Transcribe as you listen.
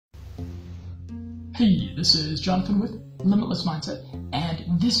Hey, this is Jonathan with Limitless Mindset,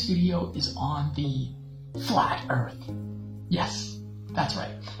 and this video is on the flat earth. Yes, that's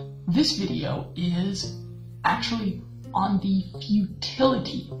right. This video is actually on the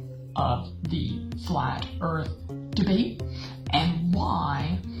futility of the flat earth debate and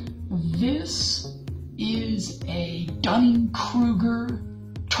why this is a Dunning-Kruger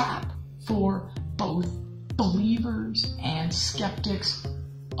trap for both believers and skeptics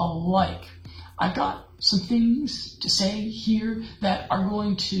alike. I've got some things to say here that are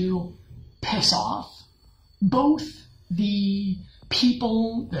going to piss off both the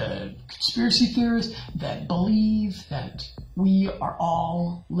people, the conspiracy theorists that believe that we are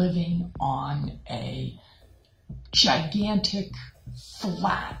all living on a gigantic,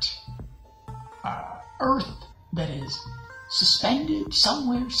 flat Earth that is suspended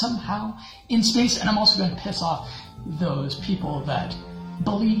somewhere, somehow, in space. And I'm also going to piss off those people that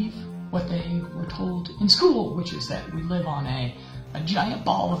believe what they were told in school, which is that we live on a giant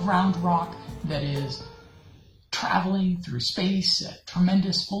ball of round rock that is traveling through space at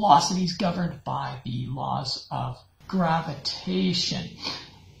tremendous velocities governed by the laws of gravitation.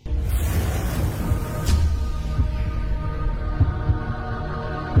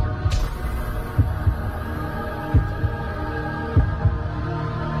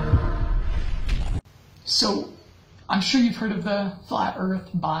 So, I'm sure you've heard of the flat earth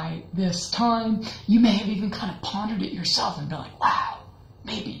by this time. You may have even kind of pondered it yourself and been like, wow,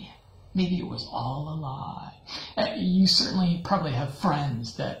 maybe it was all a lie. You certainly probably have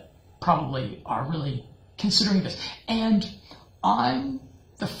friends that probably are really considering this. And I'm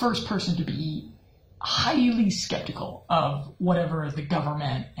the first person to be highly skeptical of whatever the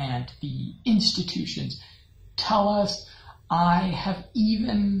government and the institutions tell us. I have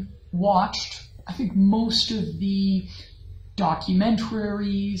even watched, I think, most of the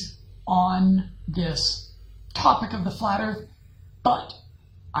documentaries on this topic of the flat earth, but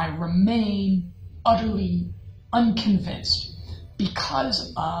I remain utterly unconvinced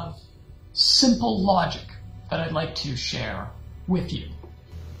because of simple logic that I'd like to share with you.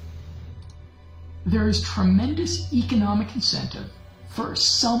 There is tremendous economic incentive for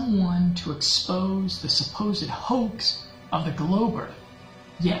someone to expose the supposed hoax of the globe earth,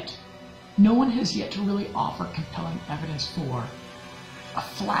 yet no one has yet to really offer compelling evidence for a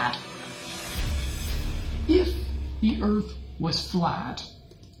flat earth. If the earth was flat,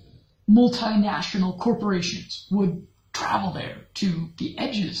 multinational corporations would travel there to the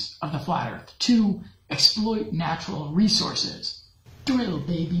edges of the flat earth to exploit natural resources. Drill,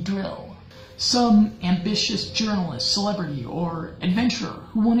 baby, drill. Some ambitious journalist, celebrity, or adventurer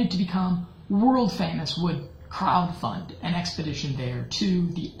who wanted to become world famous would crowdfund an expedition there to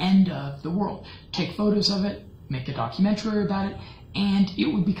the end of the world, take photos of it, make a documentary about it, and it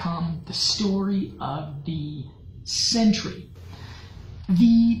would become the story of the century.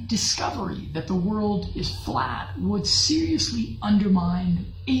 The discovery that the world is flat would seriously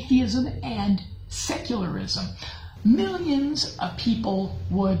undermine atheism and secularism. Millions of people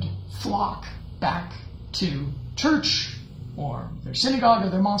would flock back to church or their synagogue or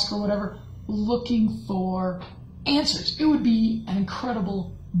their mosque or whatever, looking for answers. It would be an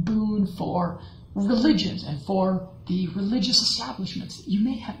incredible boon for religions and for the religious establishments that you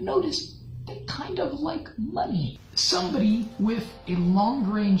may have noticed they kind of like money. Somebody with a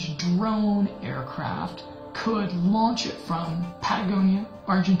long-range drone aircraft could launch it from Patagonia,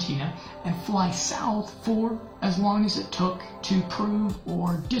 Argentina, and fly south for as long as it took to prove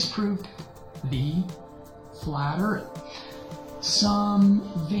or disprove the flat earth. Some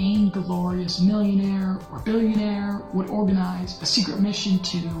vainglorious millionaire or billionaire would organize a secret mission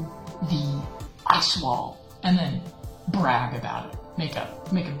to the ice wall and then brag about it, make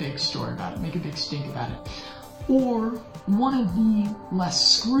a big story about it, make a big stink about it. Or one of the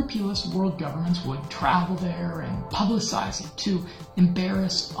less scrupulous world governments would travel there and publicize it to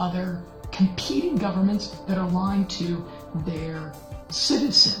embarrass other competing governments that are lying to their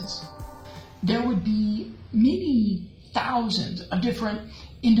citizens. There would be many thousands of different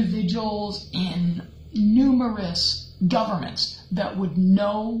individuals in numerous governments that would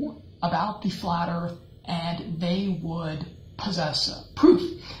know about the flat earth and they would possess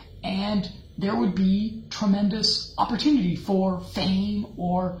proof. And there would be tremendous opportunity for fame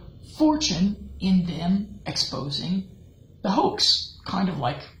or fortune in them exposing the hoax, kind of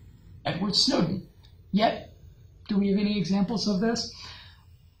like Edward Snowden. Yet, do we have any examples of this?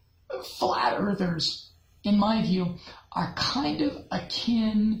 Flat earthers, in my view, are kind of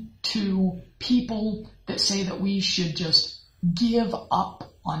akin to people that say that we should just give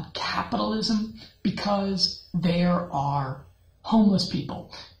up on capitalism because there are homeless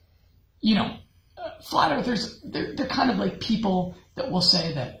people. flat earthers, they're kind of like people that will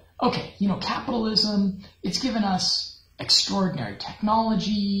say that, okay, capitalism, it's given us extraordinary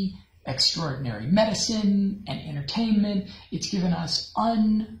technology, extraordinary medicine and entertainment. It's given us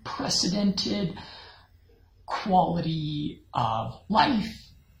unprecedented quality of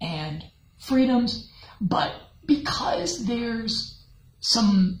life and freedoms. But because there's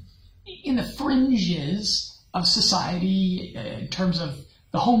some in the fringes of society, in terms of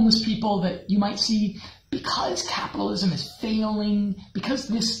the homeless people that you might see, because capitalism is failing, because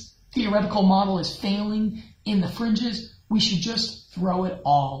this theoretical model is failing in the fringes, we should just throw it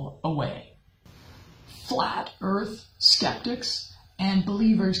all away. Flat earth skeptics and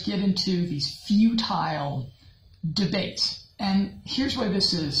believers get into these futile debates. And here's why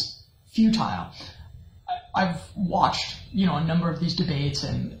this is futile. I've watched, a number of these debates,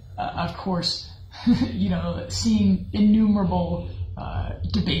 and of course, seeing innumerable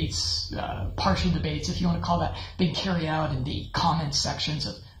debates, partial debates, if you want to call that, being carried out in the comment sections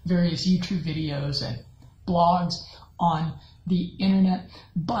of various YouTube videos and blogs on the internet.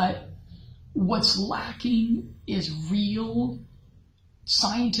 But what's lacking is real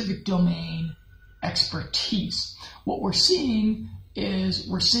scientific domain expertise. What we're seeing is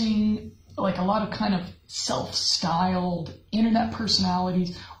like a lot of kind of self-styled internet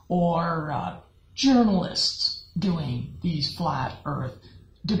personalities or journalists doing these flat earth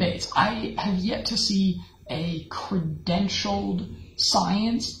debates. I have yet to see a credentialed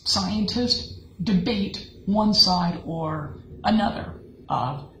scientist debate one side or another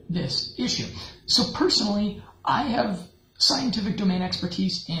of this issue. So personally, I have scientific domain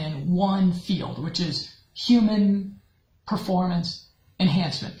expertise in one field, which is human performance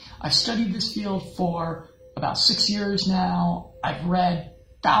enhancement. I've studied this field for about 6 years now. I've read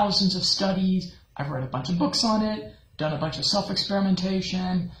thousands of studies. I've read a bunch of books on it, done a bunch of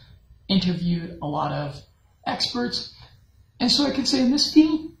self-experimentation, interviewed a lot of experts. And so I can say in this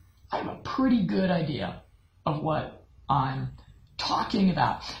field, I have a pretty good idea of what I'm talking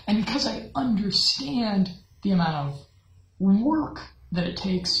about. And because I understand the amount of work that it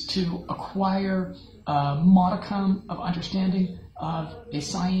takes to acquire a modicum of understanding of a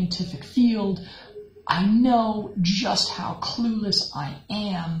scientific field, I know just how clueless I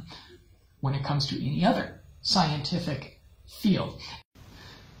am when it comes to any other scientific field.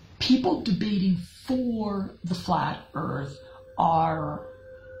 People debating for the flat earth are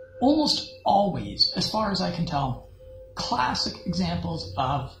almost always, as far as I can tell, classic examples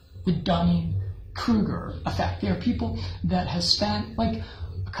of the Dunning-Kruger effect. There are people that have spent like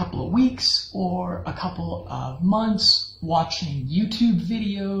a couple of weeks or a couple of months watching YouTube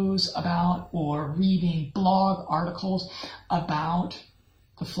videos about or reading blog articles about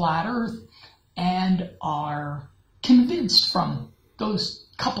the flat earth and are convinced from those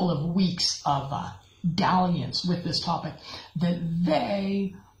couple of weeks of dalliance with this topic that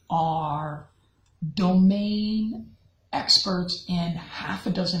they are domain experts in half a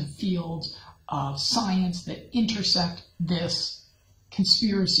dozen fields of science that intersect this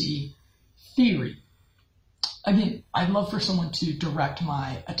conspiracy theory. Again, I'd love for someone to direct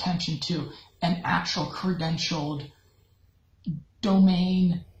my attention to an actual credentialed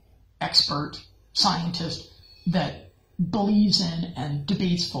domain expert scientist that believes in and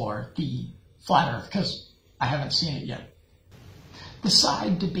debates for the flat earth, because I haven't seen it yet. The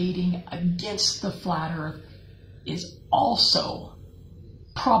side debating against the flat earth is also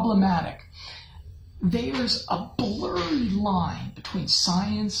problematic. There's a blurry line between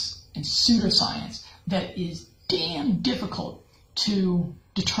science and pseudoscience that is damn difficult to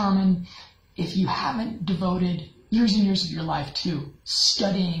determine if you haven't devoted years and years of your life to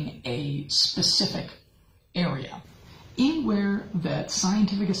studying a specific area. Anywhere that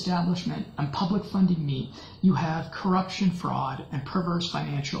scientific establishment and public funding meet, you have corruption, fraud, and perverse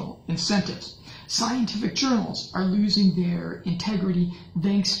financial incentives. Scientific journals are losing their integrity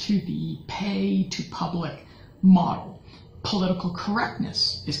thanks to the pay-to-public model. Political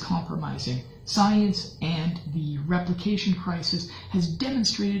correctness is compromising science, and the replication crisis has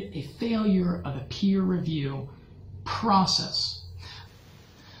demonstrated a failure of a peer review process.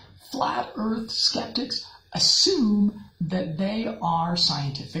 Flat Earth skeptics assume that they are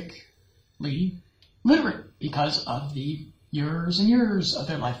scientifically literate because of the years and years of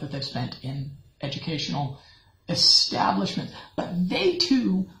their life that they've spent in educational establishments. But they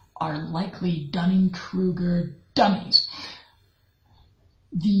too are likely Dunning-Kruger dummies.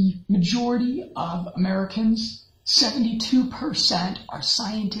 The majority of Americans, 72%, are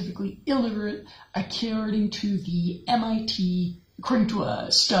scientifically illiterate, according to the according to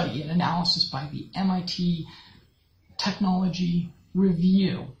a study, an analysis by the MIT Technology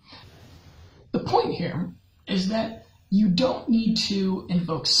Review. point here is that you don't need to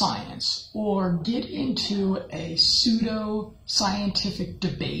invoke science or get into a pseudo-scientific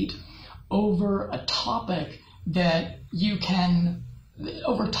debate over a topic that can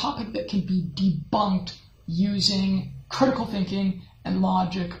be debunked using critical thinking and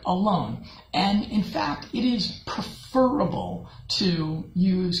logic alone. And in fact, it is preferable to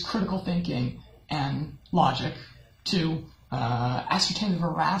use critical thinking and logic to ascertain the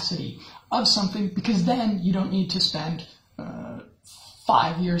veracity of something, because then you don't need to spend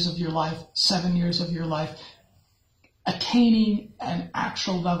 5 years of your life, 7 years of your life attaining an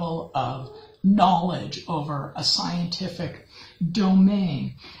actual level of knowledge over a scientific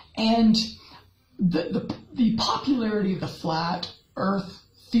domain. And the popularity of the flat Earth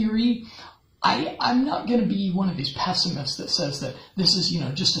theory, I'm not going to be one of these pessimists that says that this is,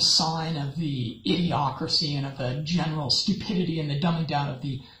 just a sign of the idiocracy and of the general stupidity and the dumbing down of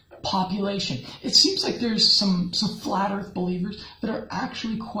the population. It seems like there's some flat Earth believers that are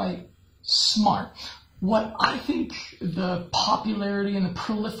actually quite smart. What I think the popularity and the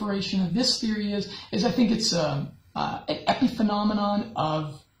proliferation of this theory is I think it's an epiphenomenon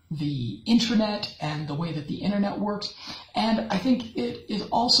of the internet and the way that the internet works. And I think it is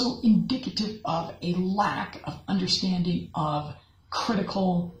also indicative of a lack of understanding of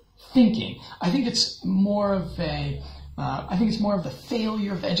critical thinking. I think it's more of the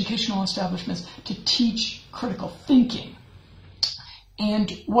failure of educational establishments to teach critical thinking.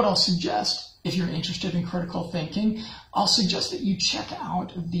 And what I'll suggest, if you're interested in critical thinking, I'll suggest that you check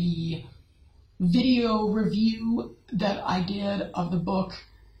out the video review that I did of the book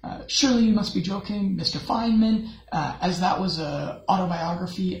Surely You Must Be Joking, Mr. Feynman, as that was an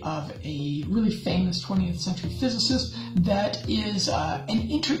autobiography of a really famous 20th century physicist that is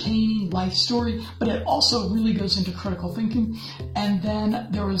an entertaining life story, but it also really goes into critical thinking. And then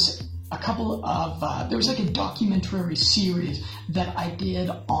there was there was like a documentary series that I did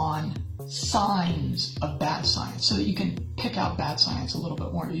on signs of bad science, so that you can pick out bad science a little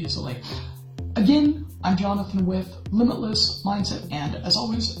bit more easily. Again, I'm Jonathan with Limitless Mindset, and as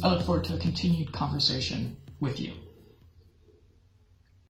always, I look forward to a continued conversation with you.